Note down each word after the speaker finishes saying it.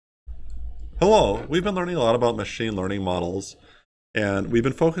Hello, we've been learning a lot about machine learning models, and we've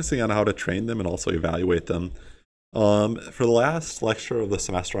been focusing on how to train them and also evaluate them. For the last lecture of the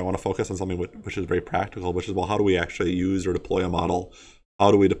semester, I want to focus on something which is very practical, which is, well, how do we actually use or deploy a model? How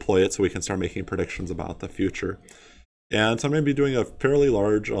do we deploy it so we can start making predictions about the future? And so I'm going to be doing a fairly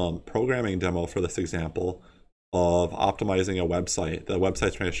large programming demo for this example of optimizing a website. The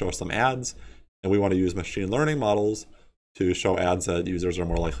website's trying to show us some ads, and we want to use machine learning models to show ads that users are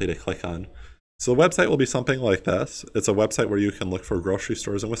more likely to click on. So the website will be something like this. It's a website where you can look for grocery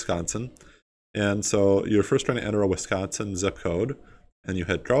stores in Wisconsin. And so you're first trying to enter a Wisconsin zip code, and you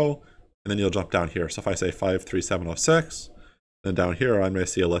hit go, and then you'll jump down here. So if I say 53706, then down here I'm going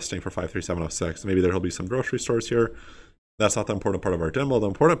to see a listing for 53706. Maybe there'll be some grocery stores here. That's not the important part of our demo. The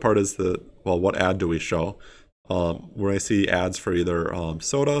important part is what ad do we show? We're going to see ads for either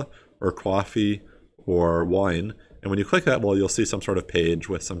soda or coffee or wine. And when you click that, well, you'll see some sort of page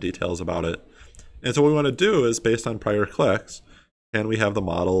with some details about it. And so what we want to do is, based on prior clicks, can we have the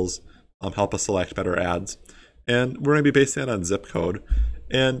models help us select better ads? And we're going to be basing it on zip code.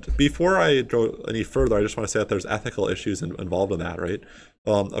 And before I go any further, I just want to say that there's ethical issues involved in that, right?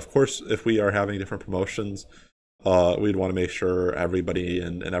 Of course, if we are having different promotions, we'd want to make sure everybody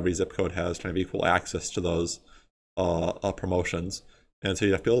in every zip code has kind of equal access to those promotions. And so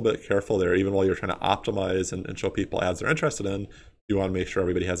you have to be a little bit careful there, even while you're trying to optimize and show people ads they're interested in. You want to make sure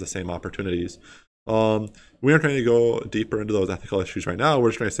everybody has the same opportunities. We aren't trying to go deeper into those ethical issues right now. We're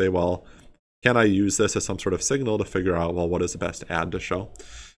just going to say, well, can I use this as some sort of signal to figure out, well, what is the best ad to show?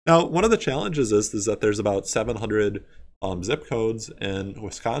 Now, one of the challenges is that there's about 700 zip codes in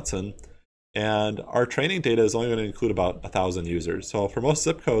Wisconsin, and our training data is only going to include about 1,000 users. So for most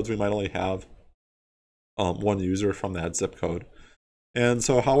zip codes, we might only have one user from that zip code. And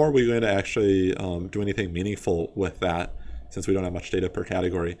so how are we going to actually do anything meaningful with that, since we don't have much data per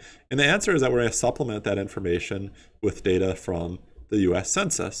category? And the answer is that we're going to supplement that information with data from the US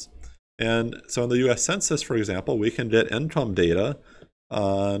Census. And so in the US Census, for example, we can get income data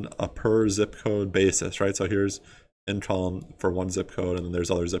on a per zip code basis, right? So here's income for one zip code, and then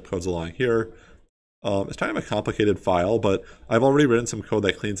there's other zip codes along here. It's kind of a complicated file, but I've already written some code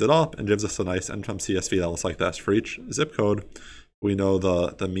that cleans it up and gives us a nice income CSV that looks like this. For each zip code, we know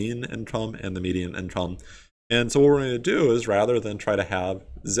the mean income and the median income. And so what we're going to do is, rather than try to have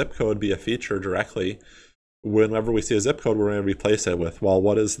zip code be a feature directly, whenever we see a zip code, we're going to replace it with, well,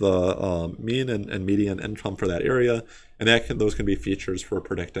 what is the mean and median income for that area? And those can be features for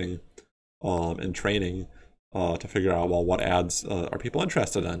predicting and training to figure out, well, what ads are people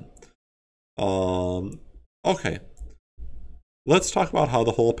interested in? Okay, let's talk about how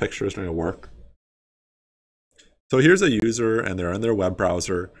the whole picture is going to work. So here's a user, and they're in their web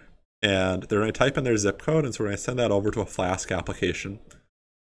browser, and they're going to type in their zip code, and so we're going to send that over to a Flask application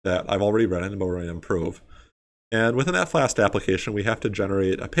that I've already written, but we're going to improve. And within that Flask application, we have to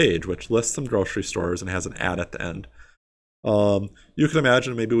generate a page which lists some grocery stores and has an ad at the end. You can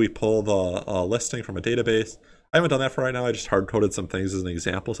imagine maybe we pull the listing from a database. I haven't done that for right now. I just hard-coded some things as an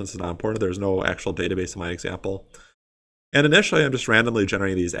example since it's not important. There's no actual database in my example. And initially, I'm just randomly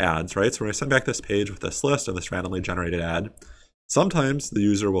generating these ads, right? So we're going to send back this page with this list and this randomly generated ad. Sometimes the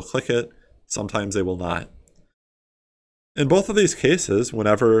user will click it, sometimes they will not. In both of these cases,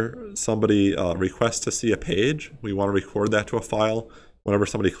 whenever somebody requests to see a page, we want to record that to a file. Whenever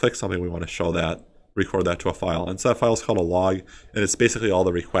somebody clicks something, we want to show that, record that to a file. And so that file is called a log, and it's basically all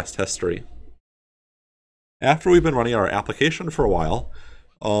the request history. After we've been running our application for a while,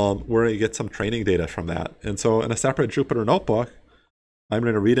 we're going to get some training data from that. And so in a separate Jupyter notebook, I'm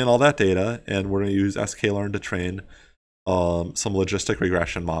going to read in all that data, and we're going to use sklearn to train some logistic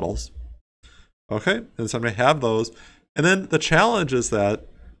regression models. Okay, and so I'm going to have those. And then the challenge is that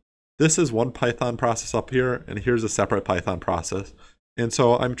this is one Python process up here, and here's a separate Python process. And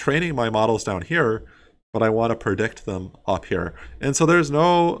so I'm training my models down here, but I want to predict them up here. And so there's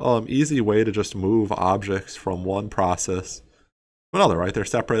no easy way to just move objects from one process to another, right? They're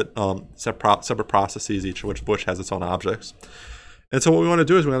separate processes, each of which has its own objects. And so what we want to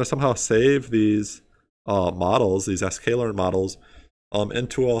do is we want to somehow save these models, these sklearn models,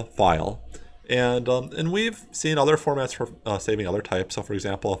 into a file. And we've seen other formats for saving other types. So for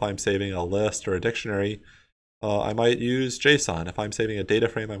example, if I'm saving a list or a dictionary, I might use JSON. If I'm saving a data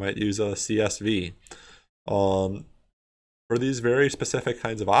frame, I might use a CSV. For these very specific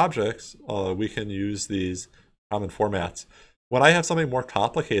kinds of objects, we can use these common formats. When I have something more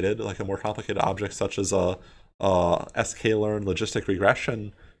complicated, like a more complicated object such as a sklearn logistic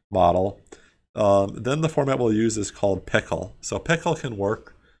regression model, then the format we'll use is called pickle. So pickle can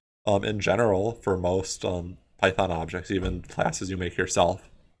work in general for most Python objects, even classes you make yourself.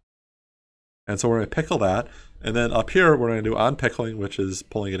 And so we're going to pickle that. And then up here, we're going to do on pickling, which is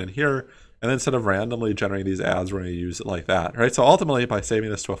pulling it in here. And then instead of randomly generating these ads, we're going to use it like that, right? So ultimately, by saving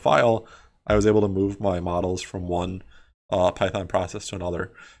this to a file, I was able to move my models from one Python process to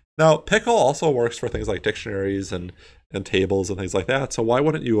another. Now, pickle also works for things like dictionaries and tables and things like that. So why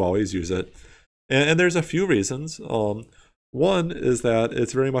wouldn't you always use it? And there's a few reasons. One is that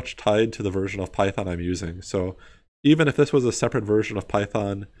it's very much tied to the version of Python I'm using. So even if this was a separate version of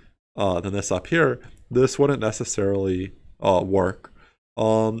Python than this up here, this wouldn't necessarily work.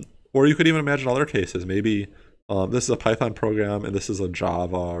 Or you could even imagine other cases. Maybe this is a Python program and this is a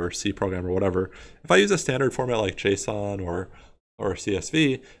Java or C program or whatever. If I use a standard format like JSON or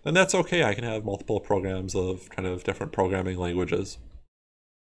CSV, then that's okay. I can have multiple programs of kind of different programming languages.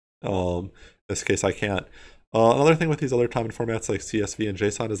 In this case, I can't. Another thing with these other common formats like CSV and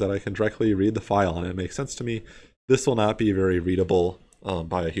JSON is that I can directly read the file, and it makes sense to me. This will not be very readable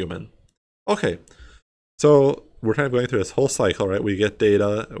by a human. Okay, so we're kind of going through this whole cycle, right? We get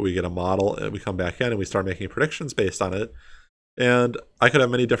data, we get a model, and we come back in and we start making predictions based on it. And I could have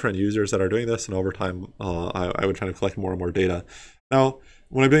many different users that are doing this, and over time, I would try to collect more and more data. Now,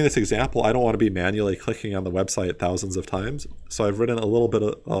 when I'm doing this example, I don't want to be manually clicking on the website thousands of times. So I've written a little bit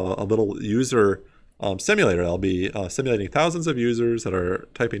of a little user simulator. I'll be simulating thousands of users that are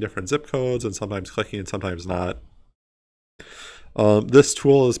typing different zip codes and sometimes clicking and sometimes not. This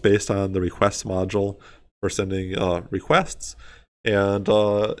tool is based on the requests module for sending requests, and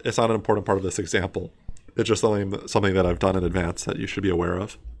it's not an important part of this example. It's just something that I've done in advance that you should be aware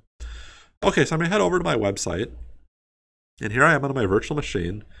of. Okay, so I'm going to head over to my website, and here I am on my virtual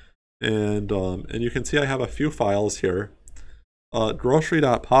machine, and you can see I have a few files here.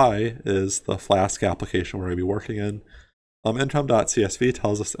 Grocery.py is the Flask application we're going to be working in. Income.csv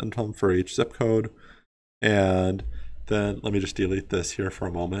tells us income for each zip code, and then let me just delete this here for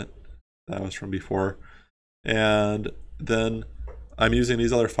a moment. That was from before. And then I'm using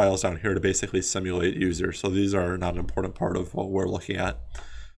these other files down here to basically simulate users. So these are not an important part of what we're looking at.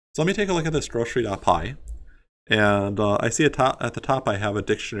 So let me take a look at this grocery.py. And I see at the top I have a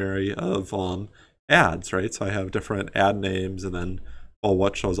dictionary of ads, right? So I have different ad names and then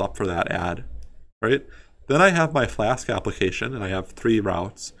what shows up for that ad, right? Then I have my Flask application and I have 3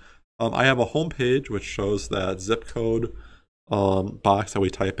 routes. I have a home page which shows that zip code box that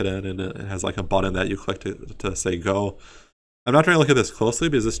we type it in, and it has like a button that you click to say go. I'm not trying to look at this closely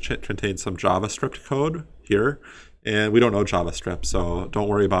because this contains some JavaScript code here, and we don't know JavaScript, so don't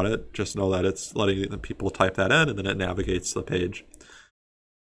worry about it. Just know that it's letting the people type that in, and then it navigates the page.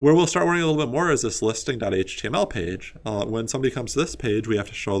 Where we'll start worrying a little bit more is this listing.html page. When somebody comes to this page, we have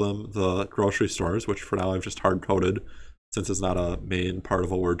to show them the grocery stores, which for now I've just hard-coded since it's not a main part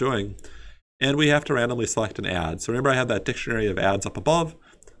of what we're doing. And we have to randomly select an ad. So remember I had that dictionary of ads up above.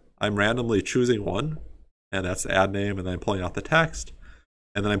 I'm randomly choosing one, and that's the ad name, and then I'm pulling out the text.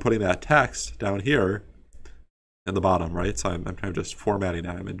 And then I'm putting that text down here in the bottom, right? So I'm kind of just formatting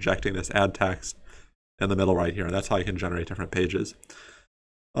that. I'm injecting this ad text in the middle right here, and that's how I can generate different pages.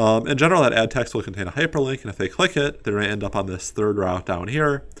 In general, that ad text will contain a hyperlink, and if they click it, they're going to end up on this 3rd route down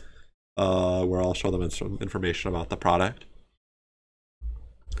here, where I'll show them some information about the product.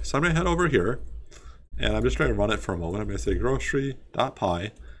 So I'm going to head over here, and I'm just going to run it for a moment. I'm going to say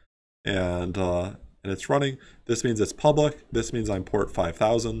grocery.py, and it's running. This means it's public. This means I'm port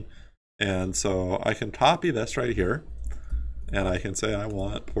 5000. And so I can copy this right here, and I can say I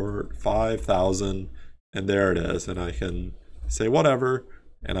want port 5000, and there it is. And I can say whatever,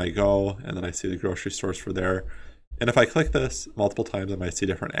 and I go, and then I see the grocery stores for there. And if I click this multiple times, I might see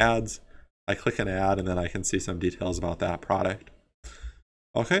different ads. I click an ad, and then I can see some details about that product.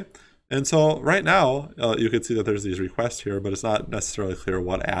 Okay, and so right now, you can see that there's these requests here, but it's not necessarily clear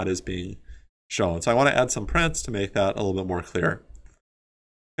what ad is being shown. So I want to add some prints to make that a little bit more clear.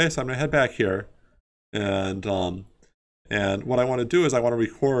 Okay, so I'm going to head back here, and what I want to do is I want to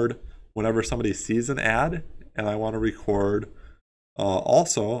record whenever somebody sees an ad, and I want to record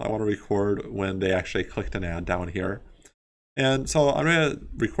also, I want to record when they actually clicked an ad down here. And so I'm going to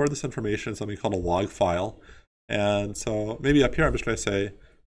record this information in something called a log file. And so maybe up here I'm just going to say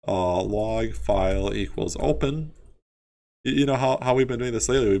log file equals open. You know how we've been doing this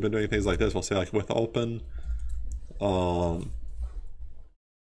lately. We've been doing things like this. We'll say like with open,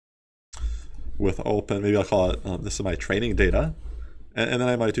 maybe I'll call it, this is my training data. And then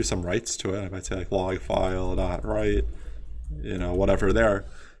I might do some writes to it. I might say like log file dot write, you know, whatever there.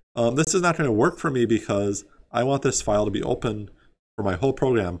 This is not going to work for me because I want this file to be open for my whole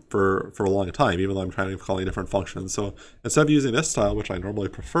program for a long time, even though I'm trying to call different functions. So instead of using this style, which I normally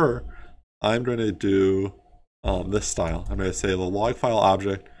prefer, I'm going to do this style. I'm going to say the log file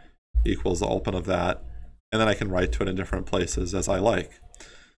object equals the open of that, and then I can write to it in different places as I like.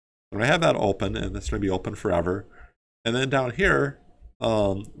 When I have that open, and it's going to be open forever, and then down here,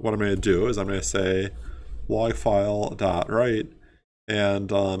 what I'm going to do is I'm going to say log file dot write, and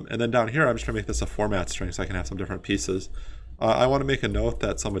then down here I'm just going to make this a format string so I can have some different pieces. I want to make a note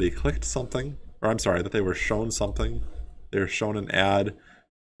that somebody clicked something, or I'm sorry, that they were shown something. They were shown an ad,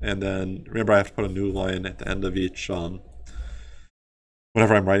 and then remember I have to put a new line at the end of each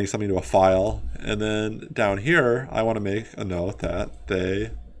whenever I'm writing something to a file. And then down here I want to make a note that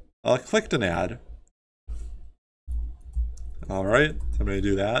they clicked an ad. All right, so I'm going to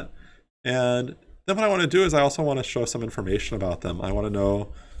do that. And then what I want to do is I also want to show some information about them. I want to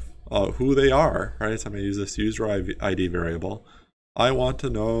know who they are, right? So I'm going to use this user ID variable. I want to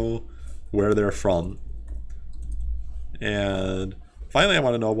know where they're from. And finally, I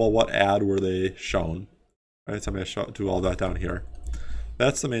want to know, well, what ad were they shown? Right, so I'm going to do all that down here.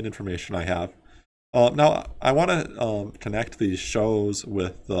 That's the main information I have. Now, I want to connect these shows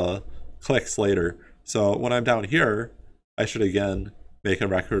with the clicks later. So when I'm down here, I should again make a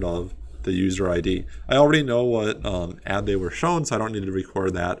record of the user ID. I already know what ad they were shown, so I don't need to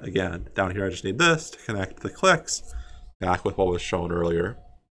record that again. Down here, I just need this to connect the clicks back with what was shown earlier.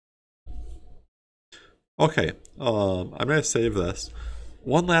 Okay, I'm going to save this.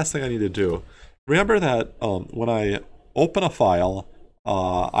 One last thing I need to do. Remember that when I open a file,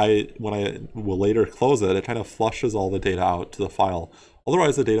 when I will later close it, it kind of flushes all the data out to the file.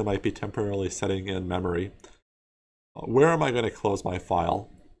 Otherwise, the data might be temporarily sitting in memory. Where am I going to close my file?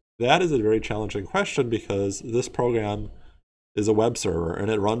 That is a very challenging question because this program is a web server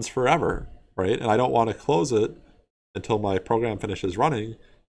and it runs forever, right? And I don't want to close it until my program finishes running.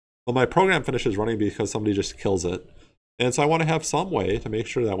 Well, my program finishes running because somebody just kills it. And so I want to have some way to make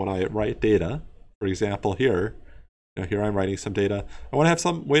sure that when I write data, for example here, here I'm writing some data, I want to have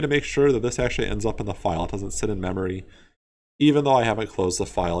some way to make sure that this actually ends up in the file. It doesn't sit in memory, even though I haven't closed the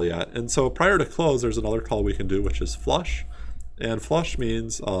file yet. And so prior to close, there's another call we can do, which is flush. And flush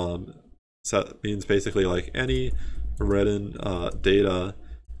means basically like any written data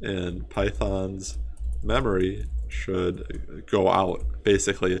in Python's memory should go out.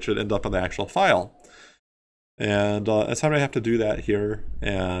 Basically, it should end up in the actual file. And so I'm going to have to do that here.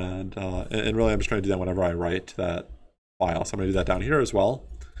 And really, I'm just going to do that whenever I write that file. So I'm going to do that down here as well.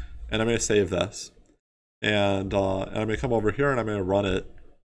 And I'm going to save this. And I'm going to come over here and I'm going to run it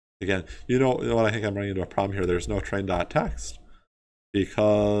again. You know what, I think I'm running into a problem here. There's no train.txt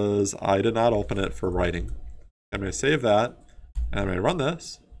because I did not open it for writing. I'm going to save that and I'm going to run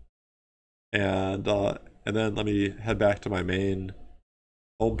this. And then let me head back to my main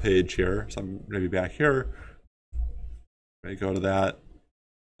home page here. So I'm going to be back here. I'm going to go to that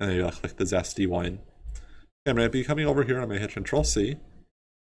and then I'll click the zesty wine. I'm going to be coming over here and I'm going to hit Control C.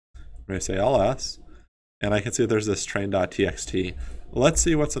 I'm going to say ls. And I can see there's this train.txt. Let's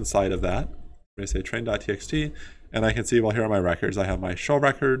see what's inside of that. I'm going to say train.txt. And I can see, well, here are my records. I have my show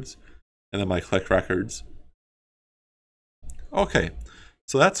records and then my click records. Okay,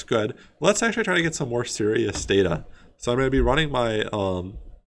 so that's good. Let's actually try to get some more serious data. So I'm going to be running my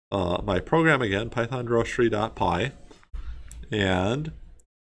my program again, python-grocery.py. And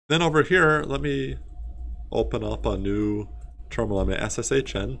then over here, let me open up a new terminal. I'm going to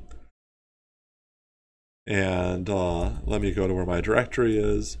SSH in. And let me go to where my directory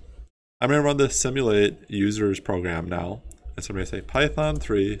is. I'm going to run this simulate users program now. And so I'm going to say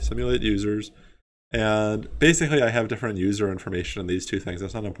Python3 simulate users. And basically I have different user information in these two things.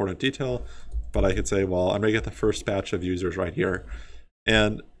 That's not an important detail, but I could say, well, I'm going to get the first batch of users right here.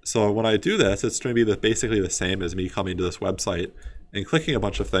 And so when I do this, it's going to be basically the same as me coming to this website and clicking a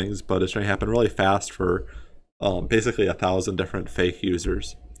bunch of things, but it's going to happen really fast for basically 1,000 different fake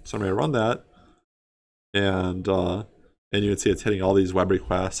users. So I'm going to run that. And you can see it's hitting all these web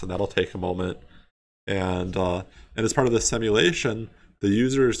requests, and that'll take a moment. And as part of the simulation, the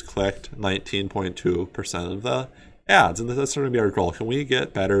users clicked 19.2% of the ads, and that's going to be our goal. Can we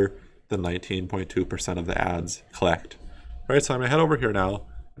get better than 19.2% of the ads clicked? All right, so I'm going to head over here now.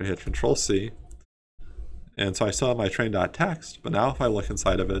 I'm going to hit Control C. And so I still have my train.txt, but now if I look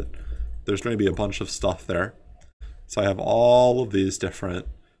inside of it, there's going to be a bunch of stuff there. So I have all of these different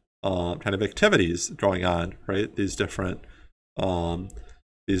kind of activities going on, right? These different, I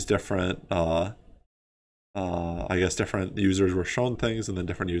guess different users were shown things and then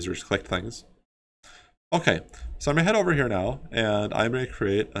different users clicked things. Okay, so I'm gonna head over here now and I'm gonna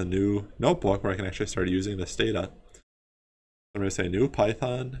create a new notebook where I can actually start using this data. I'm gonna say new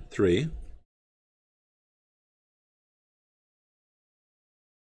Python 3.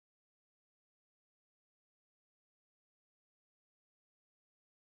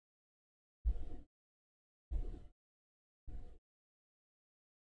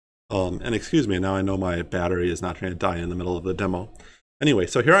 And excuse me, now I know my battery is not going to die in the middle of the demo. Anyway,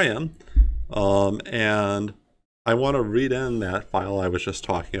 so here I am, and I want to read in that file I was just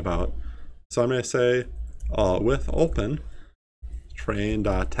talking about. So I'm going to say with open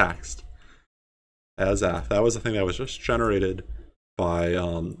train.txt as f. That was the thing that was just generated by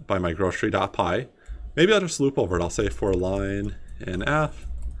my grocery.py. Maybe I'll just loop over it. I'll say for line in f.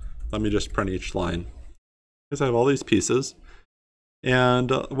 Let me just print each line, because I have all these pieces. And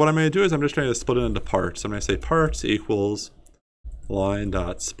what I'm going to do is I'm just trying to split it into parts. I'm going to say parts equals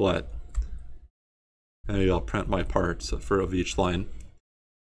line.split. And maybe I'll print my parts of each line.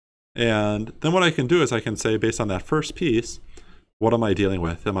 And then what I can do is I can say, based on that first piece, what am I dealing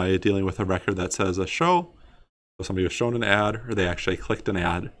with? Am I dealing with a record that says a show? So somebody was shown an ad, or they actually clicked an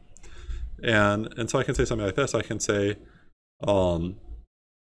ad. And so I can say something like this. I can say,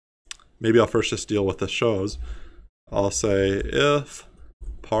 maybe I'll first just deal with the shows. I'll say if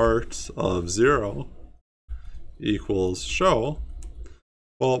parts of 0 equals show.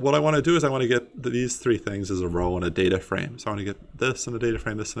 Well, what I want to do is I want to get these three things as a row in a data frame. So I want to get this in a data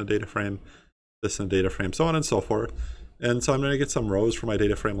frame, this in a data frame, this in a data frame, so on and so forth. And so I'm going to get some rows for my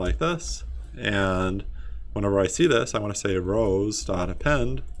data frame like this. And whenever I see this, I want to say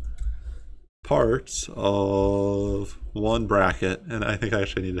rows.append parts of one bracket. And I think I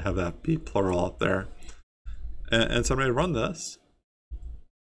actually need to have that be plural up there. And so I'm going to run this.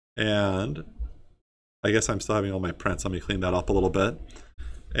 And I guess I'm still having all my prints. Let me clean that up a little bit.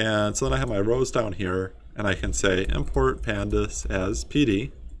 And so then I have my rows down here, and I can say import pandas as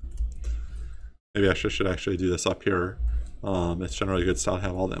PD. Maybe I should actually do this up here. It's generally good style to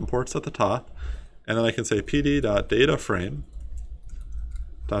have all the imports at the top. And then I can say pd.dataframe,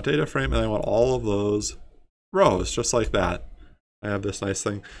 and I want all of those rows, just like that. I have this nice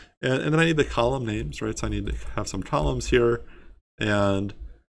thing. And then I need the column names, right? So I need to have some columns here. And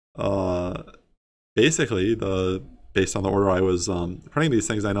basically, based on the order I was printing these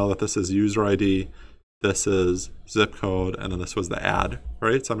things, I know that this is user ID, this is zip code, and then this was the ad,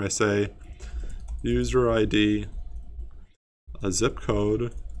 right? So I'm going to say user ID, a zip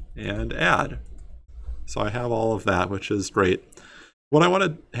code, and ad. So I have all of that, which is great. What I want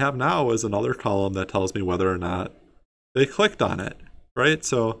to have now is another column that tells me whether or not they clicked on it, right?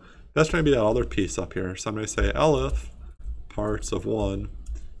 So that's going to be that other piece up here. So I'm going to say elif parts of 1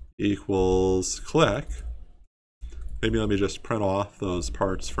 equals click. Maybe let me just print off those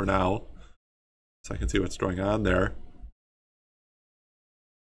parts for now so I can see what's going on there.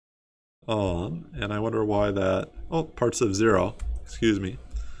 And I wonder why that, parts of 0, excuse me.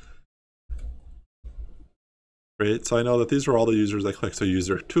 Great, so I know that these are all the users that clicked. So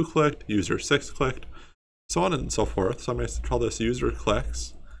user 2 clicked, user 6 clicked, so on and so forth. So I'm going to call this user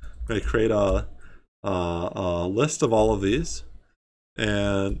clicks. I'm going to create a list of all of these.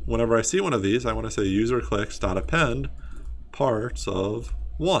 And whenever I see one of these, I want to say user clicks.append parts of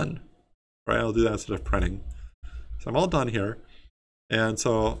 1. Right, I'll do that instead of printing. So I'm all done here. And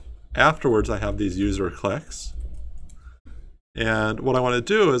so afterwards, I have these user clicks. And what I want to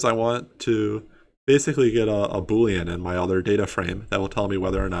do is I want to basically get a Boolean in my other data frame that will tell me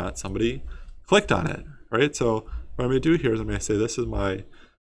whether or not somebody clicked on it, right? So what I'm going to do here is I'm going to say this is my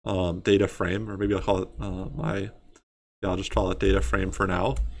data frame, or maybe I'll call it I'll just call it data frame for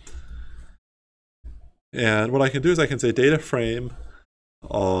now. And what I can do is I can say data frame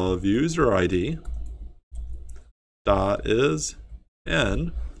of user ID dot is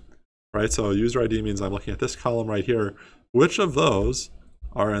in, right? So user ID means I'm looking at this column right here. Which of those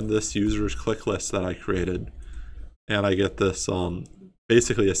are in this user's click list that I created? And I get this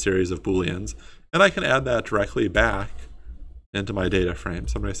basically a series of Booleans. And I can add that directly back into my data frame.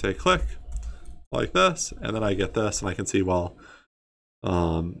 So I'm going to say click like this, and then I get this, and I can see, well,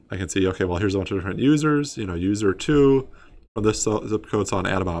 okay, well, here's a bunch of different users, user 2 from this zip code saw an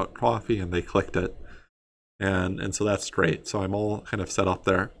ad about coffee, and they clicked it. And so that's great. So I'm all kind of set up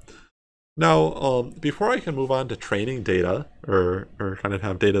there. Now, before I can move on to training data, or kind of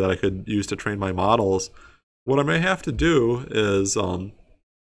have data that I could use to train my models, what I may have to do is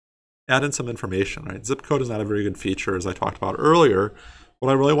add in some information, right? Zip code is not a very good feature, as I talked about earlier. What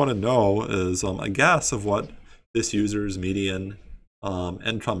I really want to know is a guess of what this user's median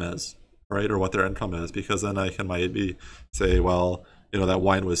income is, right? Or what their income is, because then I can maybe say, well, that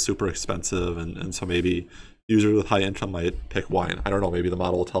wine was super expensive, and so maybe users with high income might pick wine. I don't know, maybe the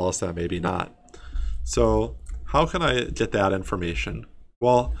model will tell us that, maybe not. So how can I get that information?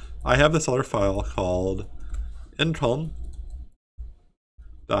 Well, I have this other file called income.csv,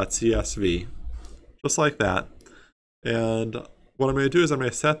 just like that. And what I'm going to do is I'm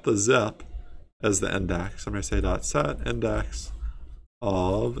going to set the zip as the index. I'm going to say .set index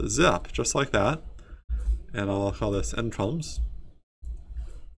of zip, just like that. And I'll call this incomes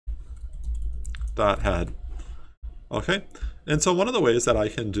dot head. Okay, and so one of the ways that I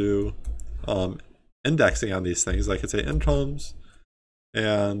can do indexing on these things, I could say incomes,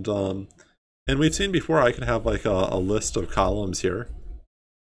 and we've seen before I can have like a list of columns here.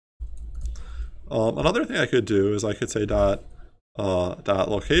 Another thing I could do is I could say dot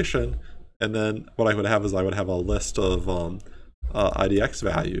location, and then what I would have is I would have a list of IDX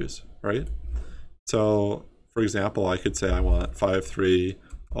values, right? So for example, I could say I want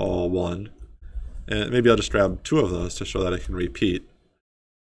 5301, and maybe I'll just grab 2 of those to show that it can repeat,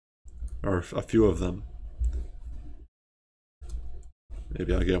 or a few of them.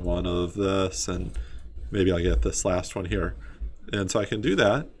 Maybe I'll get one of this, and maybe I'll get this last one here. And so I can do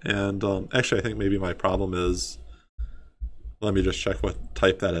that, and actually I think maybe my problem is, let me just check what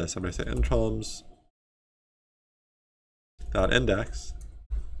type that is. I'm going to say incomes dot index.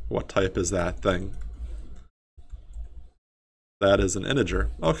 What type is that thing? That is an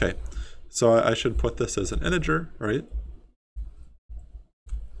integer. Okay, so I should put this as an integer, right?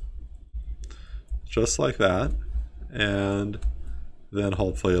 Just like that, and then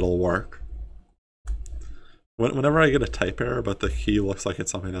hopefully it'll work. Whenever I get a type error, but the key looks like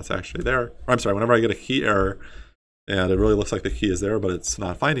it's something that's actually there, or I'm sorry, whenever I get a key error and it really looks like the key is there, but it's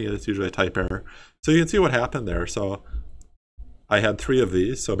not finding it, it's usually a type error. So you can see what happened there. So I had 3 of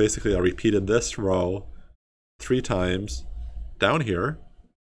these, so basically I repeated this row 3 times down here,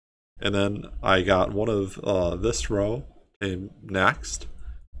 and then I got one of this row came next,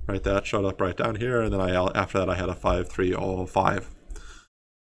 right? That showed up right down here, and then after that I had a 53005.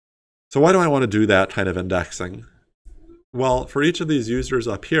 So why do I want to do that kind of indexing? Well, for each of these users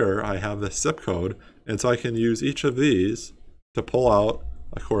up here, I have this zip code, and so I can use each of these to pull out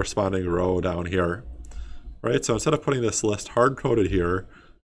a corresponding row down here, right? So instead of putting this list hard-coded here,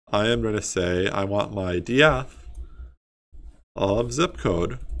 I am going to say I want my df of zip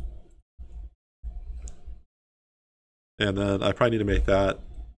code, and then I probably need to make that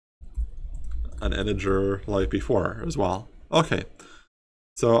an integer like before as well. Okay.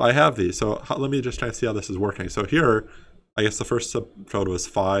 So I have these. So let me just try to see how this is working. So here, I guess the first zip code was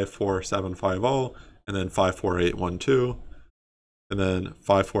 54750, and then 54812, and then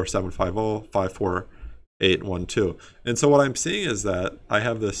 54750, 54812. And so what I'm seeing is that I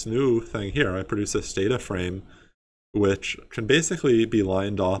have this new thing here. I produce this data frame, which can basically be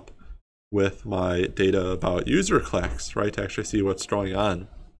lined up with my data about user clicks, right, to actually see what's going on.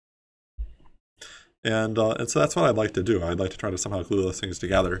 And so that's what I'd like to do. I'd like to try to somehow glue those things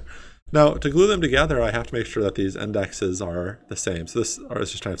together. Now, to glue them together, I have to make sure that these indexes are the same. So this is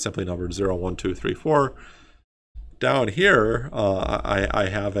just kind of simply numbered 0, 1, 2, 3, 4. Down here, I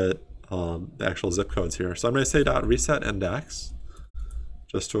have it, the actual zip codes here. So I'm going to say .reset index,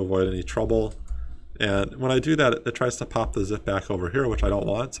 just to avoid any trouble. And when I do that, it tries to pop the zip back over here, which I don't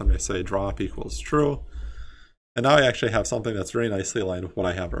want. So I'm going to say drop equals true. And now I actually have something that's very nicely aligned with what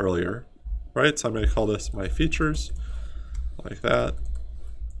I have earlier. Right, so I'm going to call this my features, like that.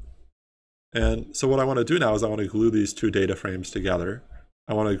 And so what I want to do now is I want to glue these 2 data frames together.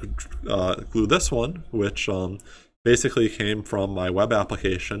 I want to glue this one, which basically came from my web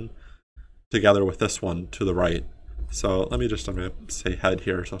application, together with this one to the right. So let me just, I'm going to say head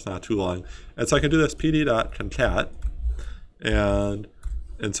here so it's not too long. And so I can do this pd.concat, and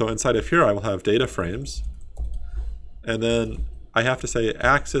so inside of here I will have data frames, and then I have to say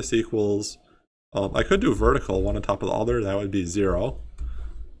axis equals, I could do vertical, one on top of the other, that would be 0,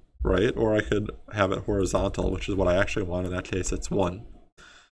 right? Or I could have it horizontal, which is what I actually want. In that case, it's 1.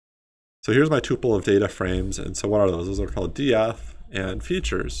 So here's my tuple of data frames, and so what are those? Those are called df and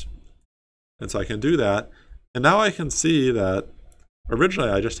features. And so I can do that, and now I can see that originally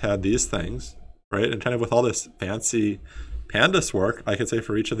I just had these things, right? And kind of with all this fancy pandas work, I could say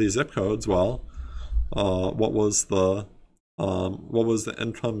for each of these zip codes, well, what was the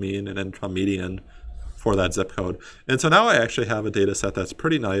income mean and income median for that zip code. And so now I actually have a data set that's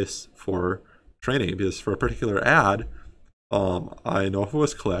pretty nice for training, because for a particular ad, I know if it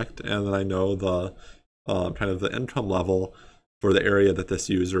was clicked, and then I know the kind of the income level for the area that this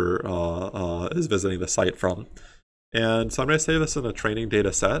user is visiting the site from. And so I'm going to save this in a training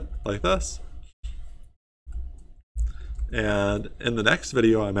data set like this. And in the next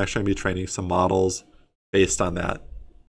video, I'm actually going to be training some models based on that.